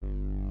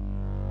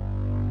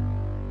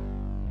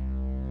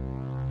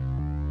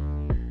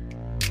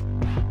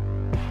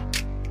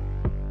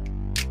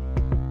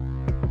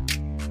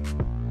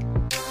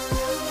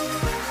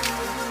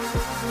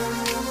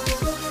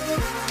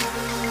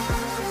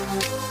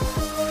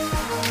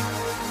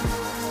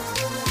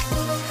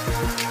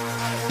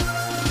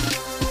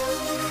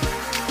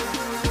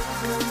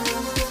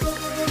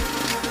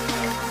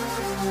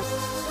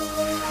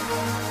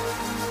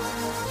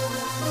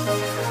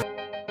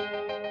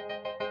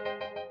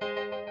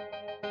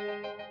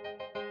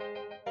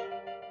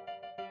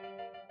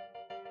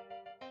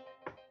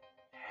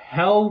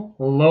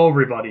Hello,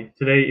 everybody.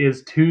 Today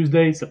is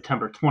Tuesday,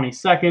 September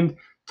 22nd,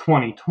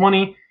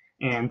 2020.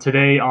 And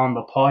today on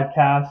the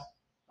podcast,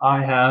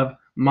 I have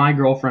my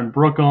girlfriend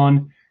Brook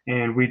on,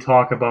 and we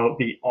talk about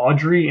the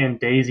Audrie and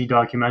Daisy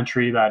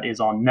documentary that is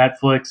on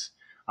Netflix.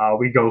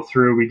 We go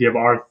through, we give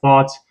our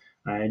thoughts,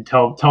 and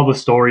tell the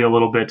story a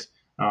little bit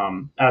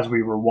as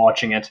we were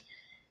watching it.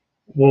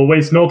 We'll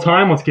waste no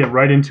time. Let's get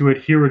right into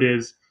it. Here it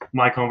is,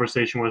 my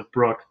conversation with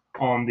Brook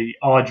on the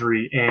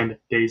Audrie and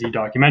Daisy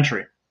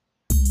documentary.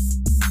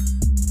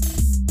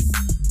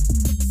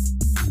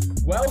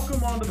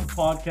 Welcome onto the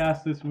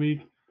podcast this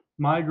week,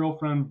 my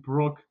girlfriend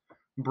Brook.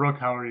 Brook,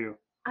 how are you?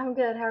 I'm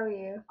good. How are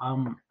you?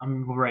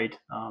 I'm great.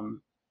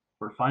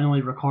 We're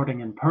finally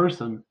recording in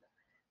person.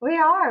 We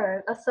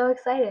are. That's so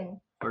exciting.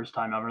 First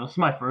time ever. This is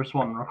my first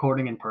one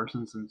recording in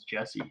person since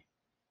Jesse,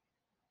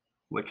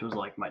 which was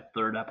like my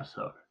third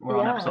episode. We're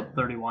on episode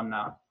 31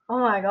 now. Oh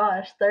my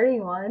gosh,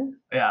 31?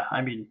 Yeah,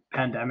 I mean,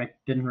 pandemic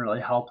didn't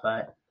really help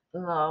that.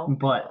 No.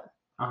 But,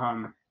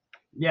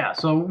 yeah,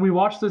 so we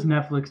watched this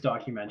Netflix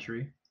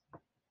documentary.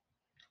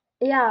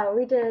 Yeah,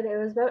 we did. It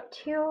was about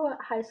two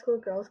high school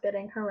girls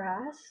getting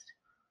harassed.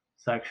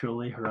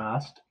 Sexually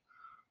harassed.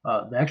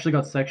 They actually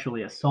got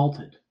sexually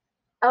assaulted.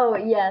 Oh,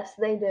 yes,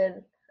 they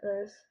did.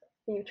 There's a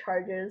few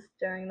charges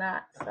during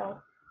that, so.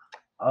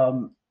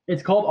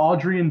 It's called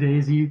Audrie and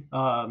Daisy.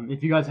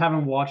 If you guys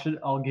haven't watched it,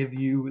 I'll give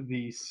you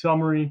the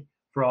summary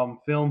from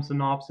Film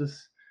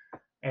Synopsis.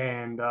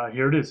 And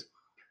here it is.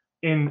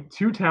 In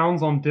two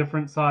towns on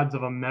different sides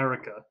of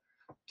America,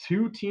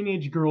 two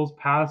teenage girls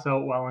pass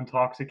out while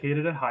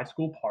intoxicated at high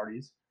school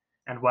parties,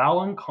 and while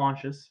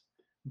unconscious,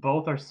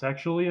 both are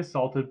sexually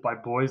assaulted by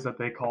boys that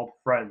they called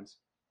friends.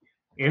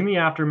 In the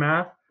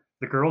aftermath,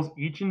 the girls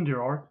each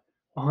endure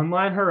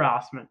online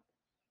harassment.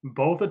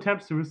 Both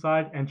attempt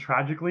suicide, and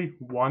tragically,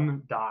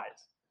 one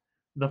dies.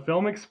 The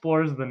film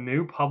explores the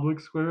new public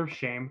square of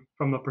shame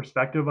from the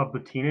perspective of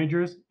the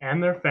teenagers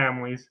and their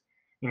families,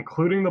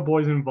 including the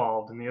boys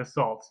involved in the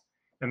assaults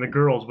and the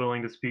girls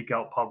willing to speak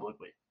out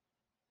publicly.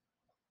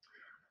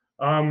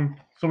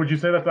 So would you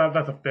say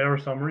that's a fair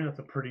summary? That's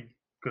a pretty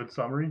good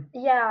summary?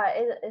 Yeah,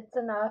 it's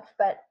enough,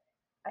 but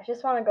I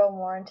just want to go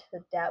more into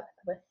the depth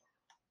with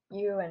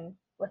you and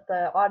with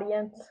the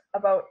audience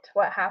about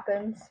what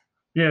happens.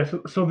 Yeah,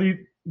 so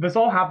this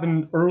all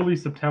happened early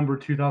September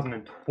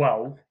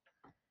 2012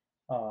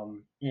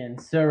 in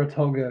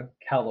Saratoga,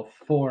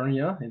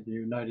 California, in the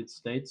United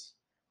States.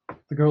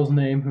 The girl's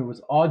name, who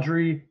was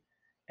Audrie,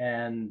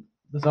 and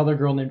this other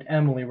girl named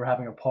Emily were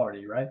having a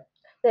party, right?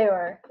 They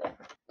were.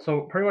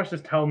 So pretty much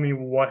just tell me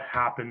what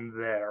happened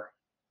there.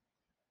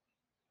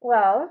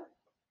 Well,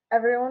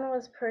 everyone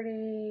was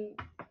pretty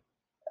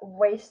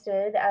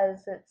wasted,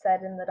 as it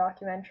said in the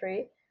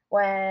documentary,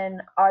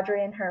 when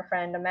Audrie and her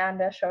friend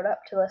Amanda showed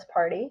up to this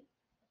party.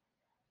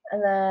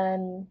 And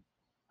then,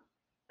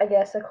 I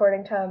guess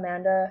according to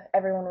Amanda,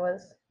 everyone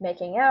was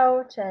making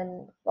out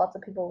and lots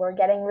of people were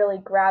getting really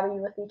grabby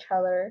with each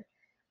other,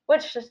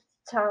 which just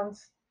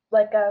sounds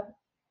like a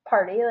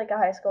party, like a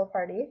high school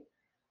party.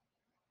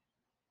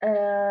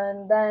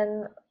 And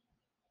then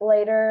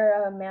later,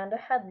 Amanda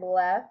had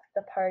left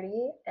the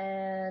party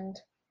and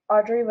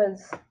Audrie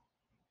was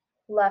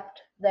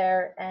left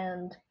there,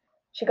 and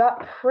she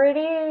got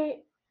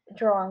pretty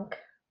drunk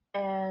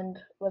and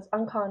was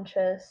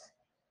unconscious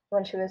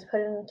when she was put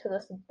into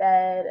this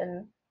bed,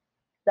 and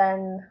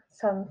then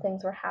some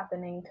things were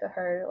happening to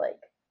her,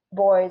 like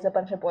a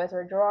bunch of boys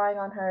were drawing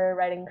on her,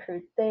 writing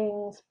crude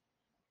things,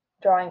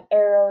 drawing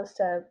arrows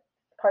to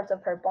parts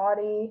of her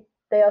body.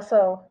 They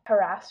also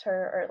harassed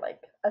her or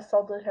like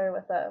assaulted her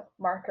with a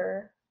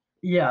marker.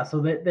 Yeah, so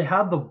they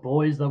had the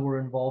boys that were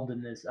involved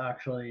in this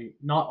actually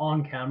not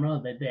on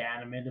camera. They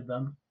animated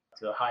them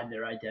to hide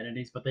their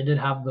identities, but they did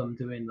have them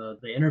doing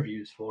the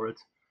interviews for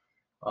it.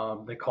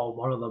 They called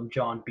one of them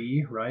John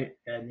B, right,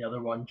 and the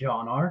other one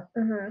John R.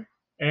 Mm-hmm.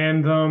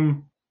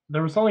 And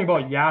there was something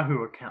about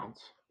Yahoo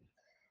accounts.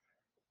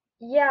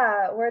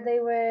 Yeah, where they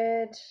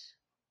would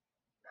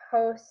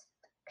post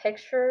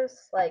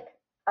pictures like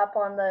up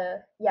on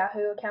the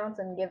Yahoo accounts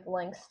and give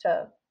links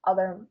to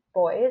other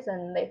boys,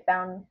 and they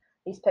found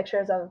these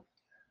pictures of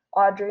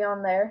Audrie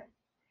on there,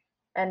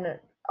 and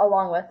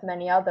along with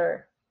many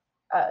other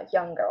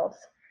young girls.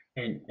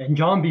 And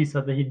John B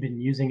said that he'd been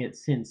using it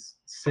since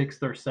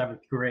 6th or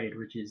 7th grade,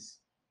 which is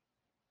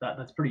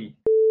that's pretty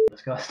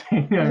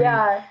disgusting.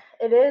 Yeah,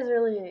 it is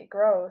really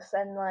gross.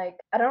 And like,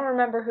 I don't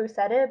remember who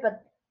said it,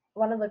 but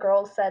one of the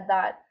girls said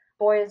that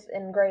boys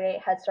in grade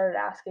 8 had started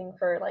asking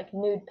for like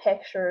nude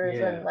pictures,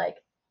 and like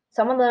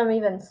some of them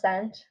even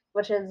sent,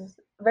 which is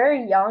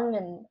very young,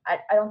 and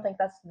I don't think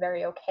that's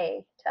very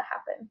okay to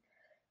happen.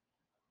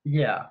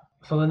 Yeah.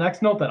 So the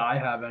next note that I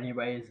have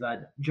anyway is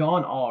that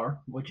John R,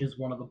 which is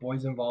one of the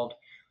boys involved,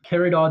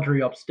 carried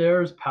Audrie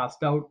upstairs,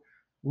 passed out,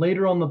 laid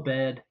her on the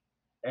bed,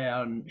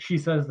 and she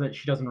says that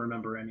she doesn't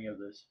remember any of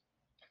this.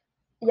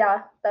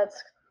 Yeah,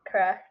 that's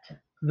correct.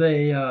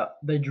 They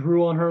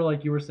drew on her,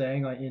 like you were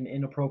saying, like in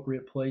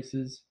inappropriate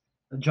places.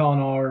 John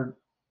R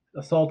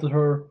assaulted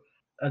her,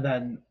 and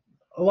then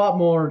a lot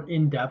more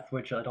in depth,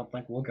 which I don't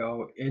think we'll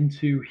go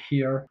into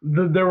here.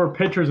 There were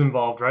pictures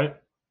involved, right?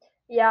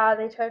 Yeah,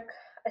 they took.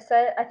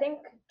 I think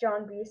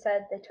John B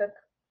said they took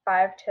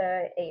 5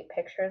 to 8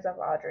 pictures of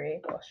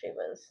Audrey while she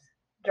was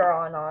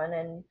drawn on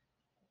and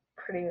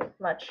pretty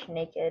much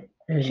naked.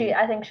 And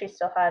I think she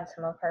still had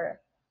some of her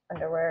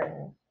underwear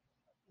and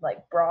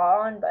like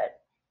bra on, but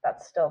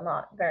that's still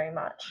not very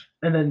much.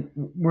 and then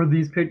were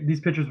these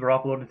pictures were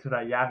uploaded to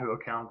that Yahoo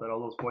account that all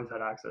those boys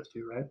had access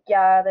to, right?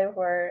 Yeah, they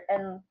were,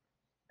 and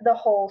the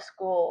whole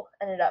school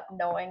ended up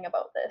knowing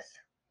about this.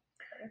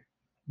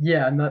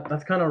 Yeah, and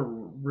that's kind of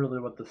really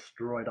what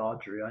destroyed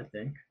Audrey, I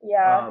think.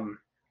 Yeah,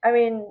 I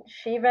mean,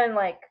 she even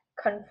like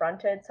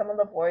confronted some of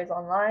the boys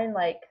online,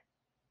 like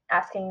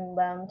asking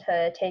them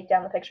to take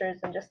down the pictures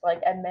and just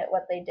like admit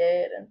what they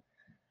did, and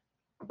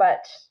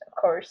but of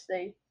course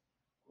they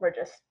were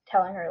just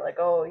telling her like,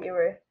 oh, you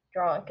were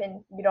drunk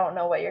and you don't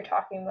know what you're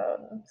talking about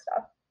and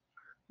stuff.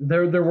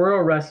 There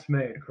were arrests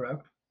made,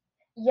 correct?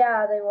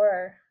 Yeah, they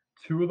were.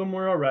 2 of them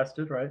were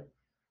arrested, right?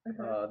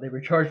 Mm-hmm. They were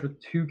charged with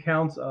 2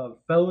 counts of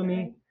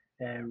felony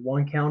and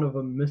 1 count of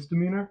a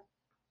misdemeanor.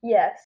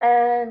 Yes,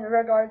 and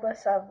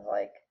regardless of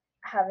like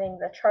having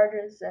the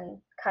charges and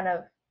kind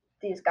of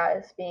these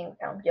guys being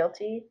found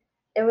guilty,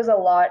 it was a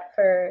lot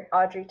for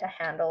Audrey to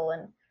handle,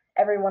 and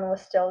everyone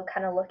was still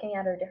kind of looking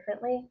at her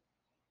differently.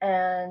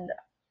 And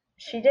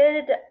she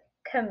did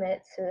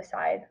commit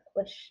suicide,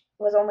 which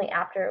was only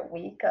after a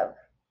week of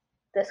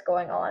this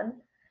going on,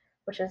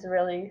 which is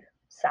really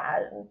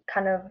sad and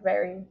kind of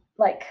very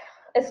like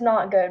it's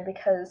not good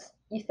because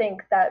you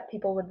think that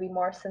people would be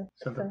more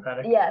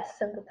Sympathetic. yes,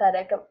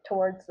 sympathetic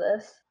towards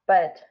this,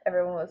 but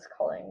everyone was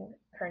calling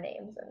her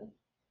names and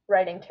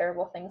writing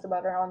terrible things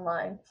about her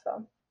online.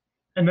 So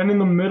And then in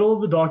the middle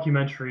of the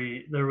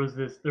documentary, there was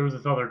this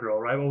other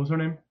girl, right? What was her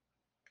name?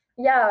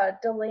 yeah,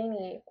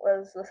 Delaney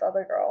was this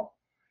other girl.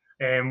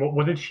 And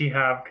what did she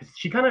have? Because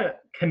she kind of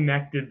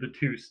connected the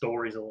 2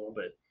 stories a little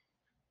bit.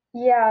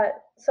 Yeah,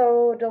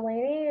 so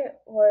Delaney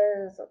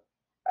was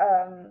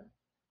um,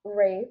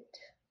 raped,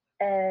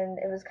 and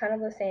it was kind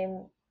of the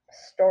same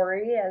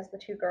story as the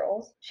 2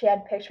 girls. She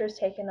had pictures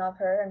taken of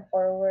her and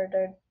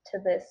forwarded to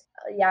this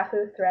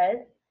Yahoo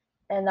thread,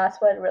 and that's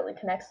what really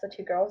connects the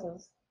 2 girls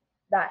is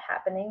that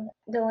happening.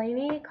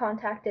 Delaney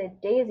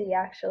contacted Daisy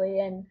actually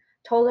and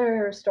told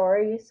her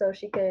story so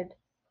she could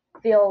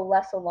feel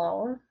less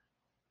alone.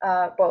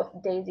 Both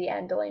Daisy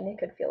and Delaney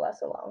could feel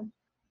less alone.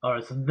 All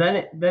right, so then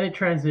it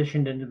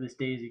transitioned into this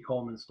Daisy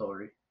Coleman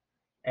story,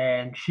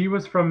 and she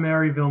was from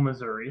Maryville,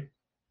 Missouri.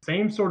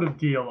 Same sort of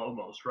deal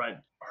almost, right?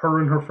 Her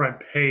and her friend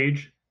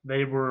Paige,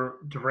 they were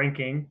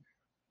drinking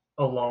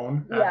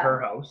alone at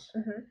her house,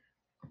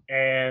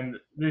 and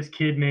this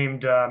kid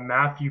named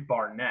Matthew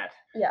Barnett,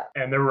 Yeah.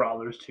 and there were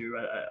others too.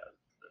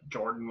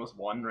 Jordan was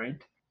one,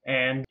 right?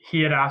 And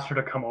he had asked her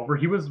to come over.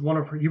 He was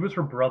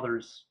her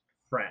brother's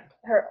friend.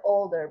 Her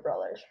older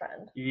brother's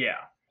friend. Yeah.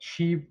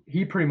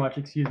 He pretty much,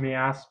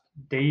 asked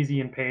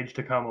Daisy and Paige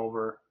to come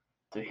over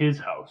to his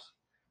house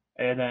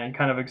and then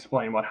kind of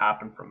explain what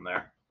happened from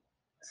there.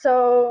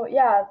 So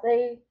yeah,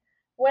 they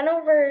went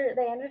over.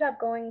 They ended up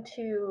going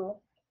to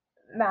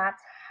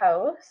Matt's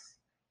house,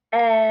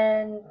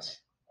 and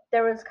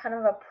there was kind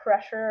of a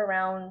pressure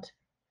around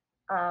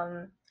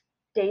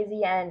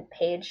Daisy and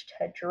Paige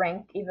to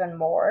drink even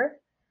more.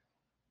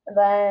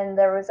 Then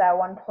there was at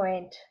one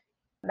point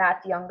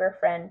Matt's younger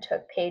friend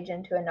took Paige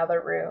into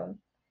another room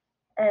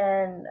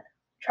and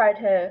tried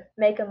to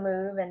make a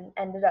move and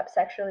ended up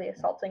sexually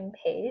assaulting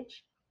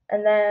Paige.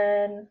 And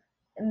then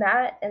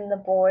Matt and the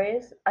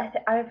boys,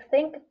 I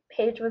think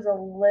Paige was a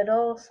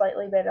little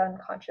slightly bit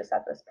unconscious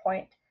at this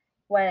point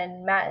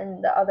when Matt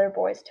and the other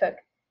boys took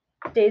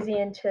Daisy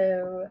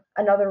into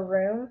another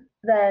room.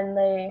 Then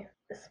they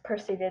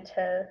proceeded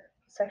to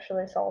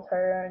sexually assault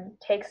her and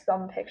take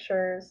some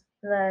pictures.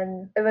 And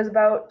then it was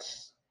about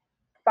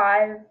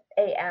 5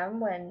 a.m.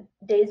 when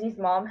Daisy's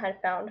mom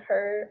had found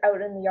her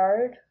out in the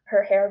yard,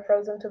 her hair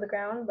frozen to the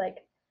ground.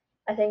 Like,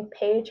 I think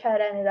Paige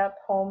had ended up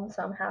home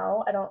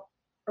somehow. I don't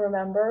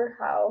remember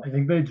how. I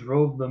think they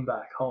drove them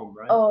back home,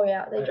 right? Oh,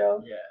 yeah, they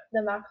drove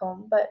them back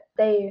home. But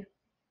they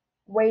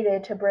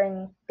waited to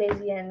bring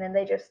Daisy in, and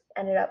they just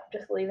ended up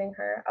just leaving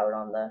her out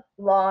on the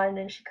lawn,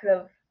 and she could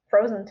have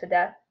frozen to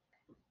death,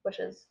 which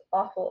is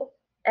awful.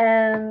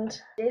 And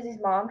Daisy's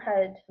mom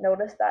had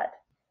noticed that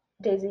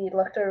Daisy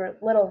looked a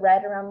little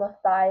red around the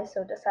thigh,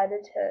 so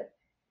decided to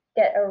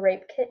get a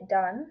rape kit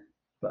done.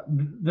 But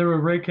there were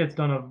rape kits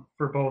done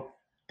for both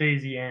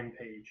Daisy and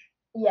Paige.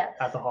 Yes.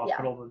 At the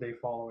hospital the day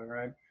following,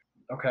 right?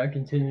 Okay,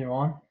 continue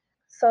on.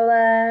 So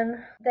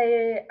then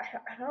I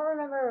don't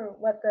remember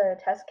what the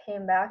test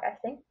came back. I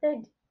think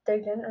they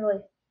didn't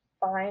really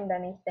find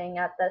anything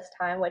at this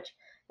time, which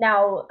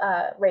now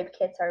rape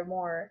kits are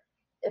more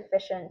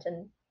efficient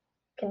and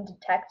can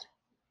detect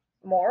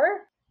more.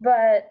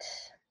 But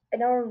I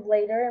know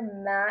later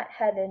Matt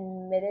had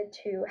admitted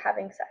to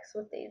having sex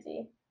with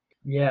Daisy.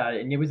 Yeah,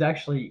 and it was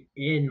actually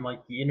in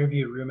like the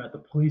interview room at the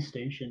police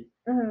station.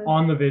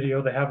 On the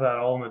video, they have that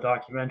all in the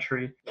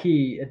documentary.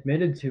 He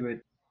admitted to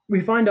it.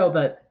 We find out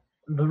that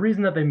the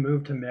reason that they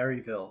moved to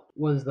Maryville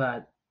was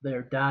that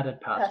their dad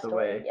had passed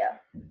away. Yeah.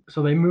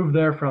 So they moved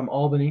there from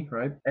Albany,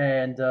 right?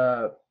 And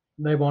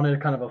they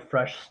wanted kind of a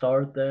fresh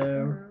start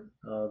there,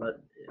 that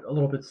a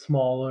little bit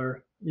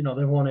smaller. You know,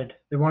 they wanted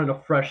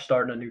a fresh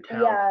start in a new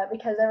town. Yeah,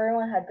 because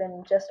everyone had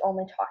been just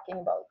only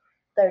talking about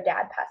their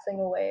dad passing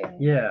away.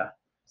 And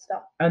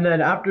stuff. And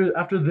then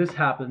after this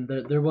happened,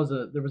 there was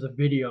a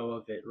video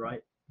of it,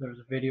 right? There was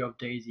a video of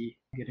Daisy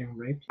getting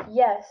raped.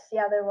 Yes,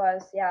 yeah, there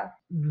was, yeah.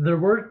 There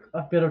were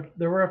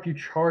a few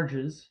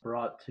charges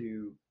brought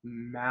to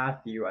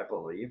Matthew, I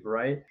believe,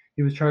 right?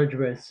 He was charged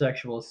with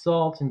sexual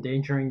assault,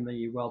 endangering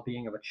the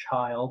well-being of a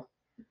child.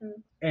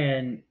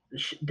 And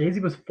Daisy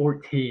was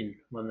 14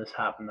 when this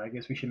happened. I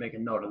guess we should make a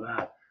note of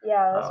that.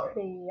 Yeah, that's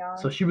pretty young.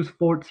 So she was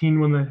 14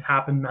 when it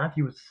happened.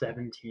 Matthew was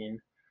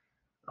 17.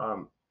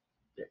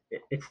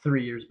 It's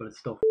 3 years, but it's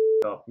still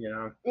up, you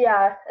know?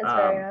 Yeah, it's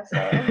very messed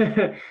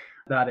up.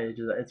 That age,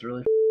 it's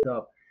really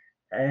up.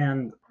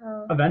 And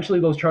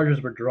eventually those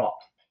charges were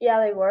dropped. Yeah,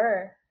 they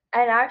were.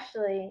 And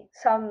actually,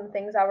 some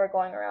things that were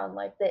going around,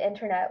 like the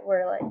internet,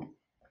 were like,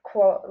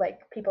 quote,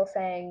 like people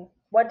saying,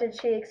 what did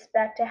she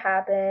expect to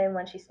happen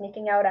when she's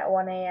sneaking out at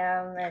 1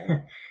 a.m.?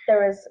 And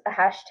there was a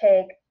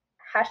hashtag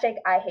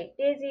I hate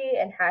Daisy,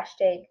 and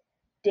hashtag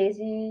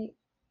Daisy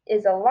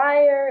is a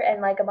liar,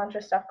 and like a bunch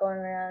of stuff going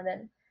around.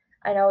 And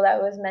I know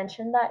that was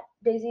mentioned that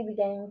Daisy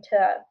began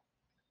to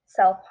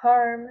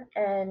self-harm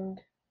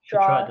and She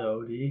tried to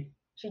OD.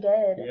 She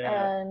did,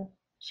 yeah. And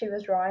she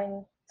was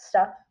drawing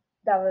stuff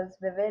that was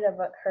vivid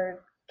about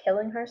her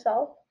killing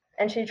herself,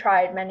 and she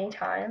tried many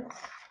times.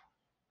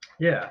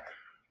 Yeah,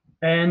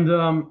 and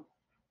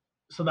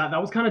so that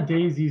was kind of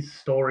Daisy's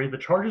story. The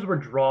charges were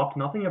dropped.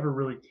 Nothing ever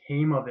really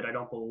came of it, I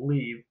don't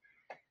believe.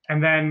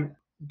 And then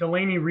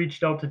Delaney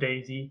reached out to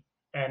Daisy,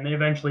 and they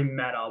eventually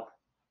met up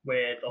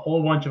with a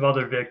whole bunch of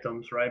other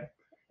victims, right?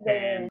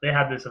 And they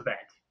had this event.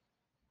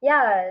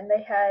 Yeah, and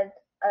they had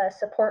a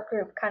support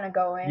group kind of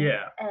going.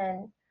 Yeah.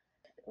 And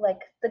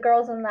like the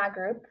girls in that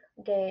group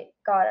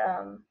got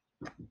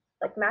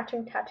like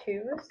matching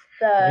tattoos.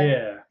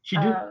 She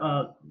did.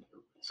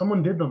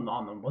 Someone did them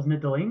on them, wasn't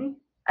it Delaney?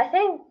 I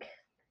think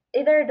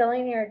either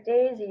Delaney or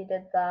Daisy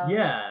did them.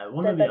 Yeah,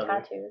 one of the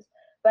tattoos.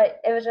 But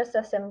it was just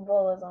a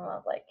symbolism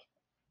of like,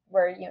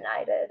 we're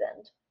united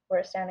and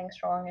we're standing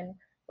strong and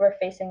we're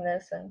facing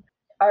this, and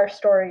our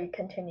story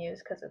continues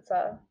because it's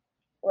a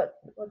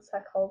what's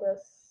that called, a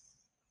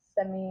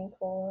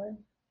semicolon?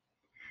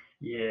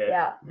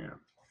 Yeah.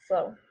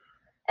 So,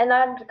 and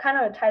that kind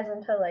of ties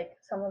into like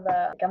some of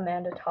the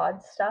Amanda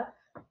Todd stuff,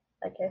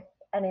 like if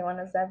anyone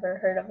has ever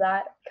heard of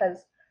that,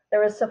 because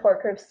there was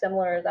support groups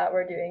similar that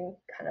were doing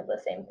kind of the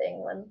same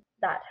thing when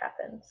that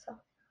happened. So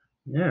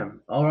yeah,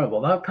 all right,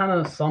 well that kind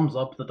of sums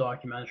up the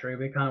documentary.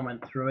 We kind of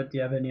went through it. Do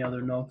you have any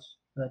other notes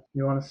that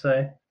you want to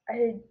say?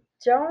 I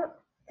don't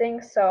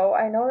think so.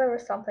 I know there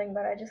was something,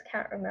 but I just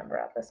can't remember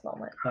at this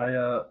moment.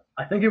 I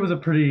think it was a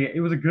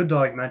good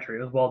documentary.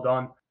 It was well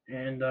done,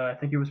 and I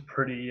think it was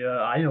pretty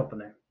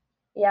eye-opening.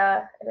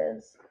 Yeah, it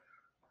is.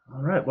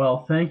 All right,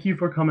 well, thank you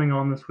for coming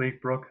on this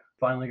week, Brooke.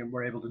 Finally,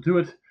 we're able to do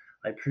it.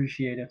 I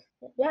appreciate it.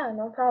 Yeah,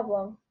 no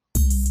problem.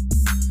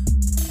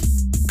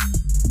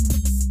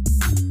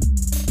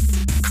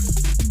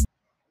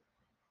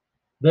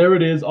 There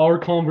it is, our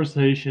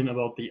conversation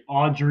about the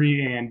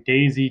Audrie and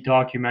Daisy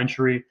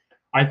documentary.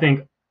 I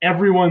think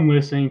everyone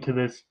listening to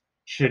this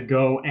should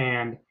go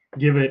and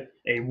give it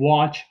a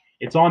watch.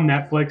 It's on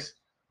Netflix.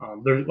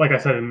 There's, like I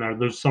said in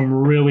there's some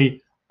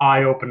really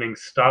eye-opening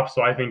stuff,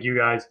 so I think you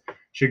guys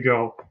should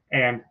go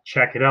and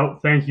check it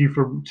out. Thank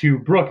you to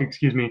Brooke,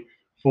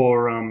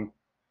 for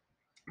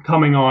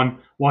coming on,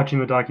 watching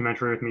the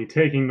documentary with me,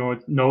 taking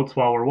notes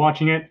while we're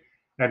watching it,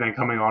 and then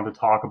coming on to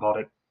talk about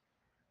it.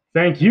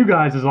 Thank you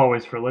guys, as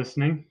always, for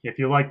listening. If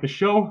you like the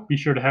show, be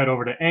sure to head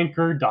over to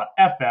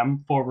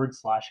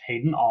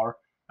anchor.fm/Hayden R.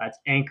 That's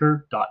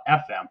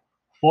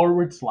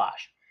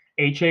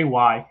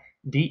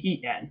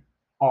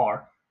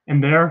anchor.fm/HAYDENR.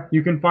 And there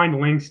you can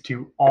find links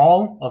to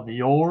all of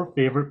your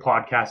favorite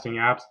podcasting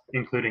apps,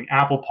 including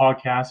Apple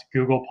Podcasts,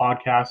 Google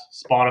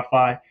Podcasts,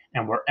 Spotify,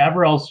 and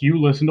wherever else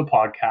you listen to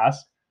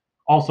podcasts.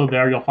 Also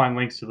there you'll find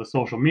links to the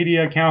social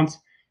media accounts,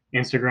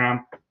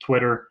 Instagram,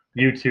 Twitter,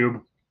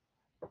 YouTube.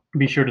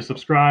 Be sure to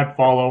subscribe,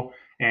 follow,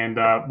 and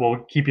we'll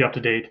keep you up to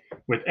date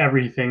with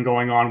everything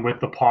going on with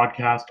the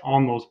podcast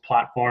on those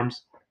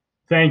platforms.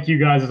 Thank you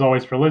guys, as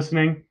always, for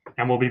listening,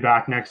 and we'll be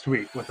back next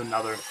week with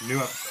another new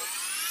episode.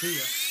 See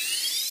ya.